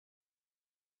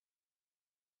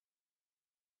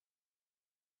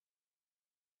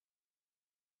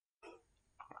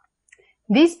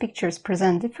These pictures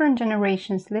present different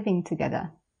generations living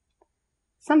together.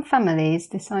 Some families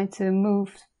decide to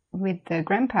move with the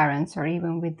grandparents or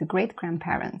even with the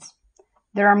great-grandparents.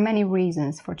 There are many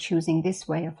reasons for choosing this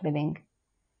way of living.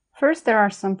 First, there are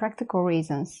some practical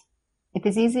reasons. It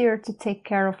is easier to take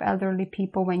care of elderly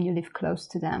people when you live close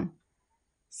to them.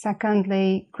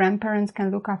 Secondly, grandparents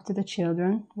can look after the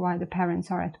children while the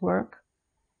parents are at work.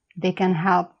 They can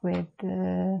help with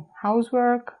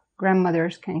housework.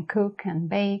 Grandmothers can cook and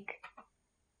bake.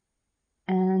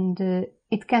 And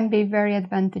it can be very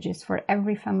advantageous for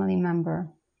every family member.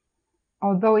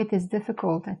 Although it is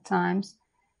difficult at times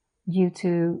due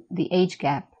to the age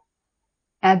gap.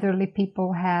 Elderly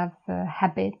people have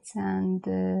habits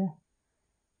and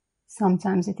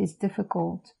sometimes it is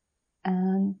difficult.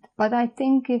 But I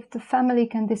think if the family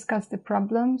can discuss the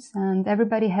problems and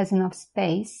everybody has enough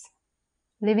space,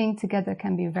 living together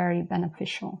can be very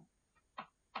beneficial.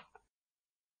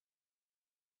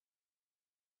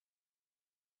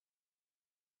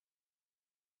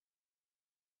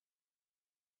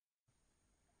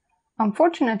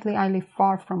 Unfortunately, I live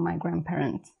far from my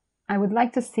grandparents. I would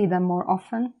like to see them more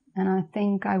often, and I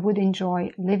think I would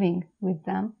enjoy living with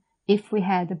them if we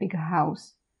had a bigger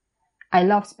house. I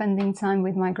love spending time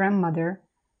with my grandmother.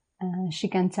 She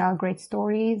can tell great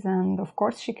stories, and of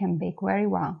course she can bake very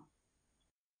well.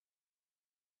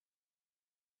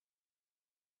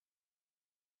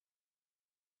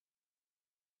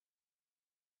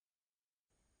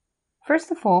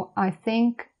 First of all, I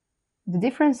think the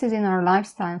differences in our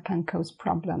lifestyle can cause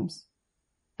problems.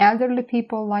 Elderly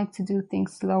people like to do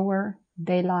things slower,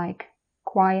 they like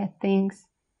quiet things,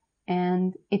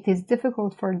 and it is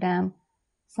difficult for them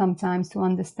sometimes to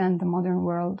understand the modern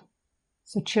world.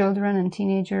 So children and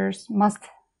teenagers must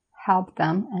help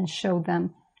them and show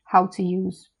them how to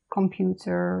use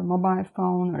computer, mobile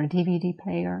phone, or DVD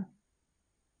player.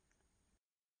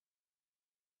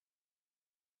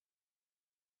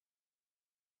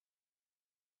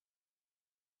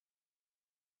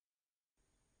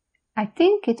 I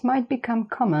think it might become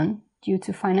common due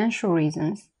to financial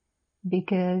reasons,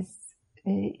 because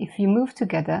if you move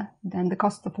together, then the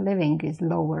cost of living is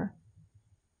lower.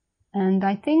 And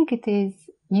I think it is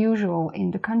usual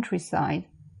in the countryside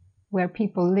where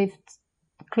people lived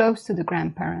close to the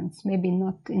grandparents, maybe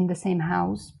not in the same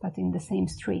house, but in the same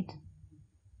street.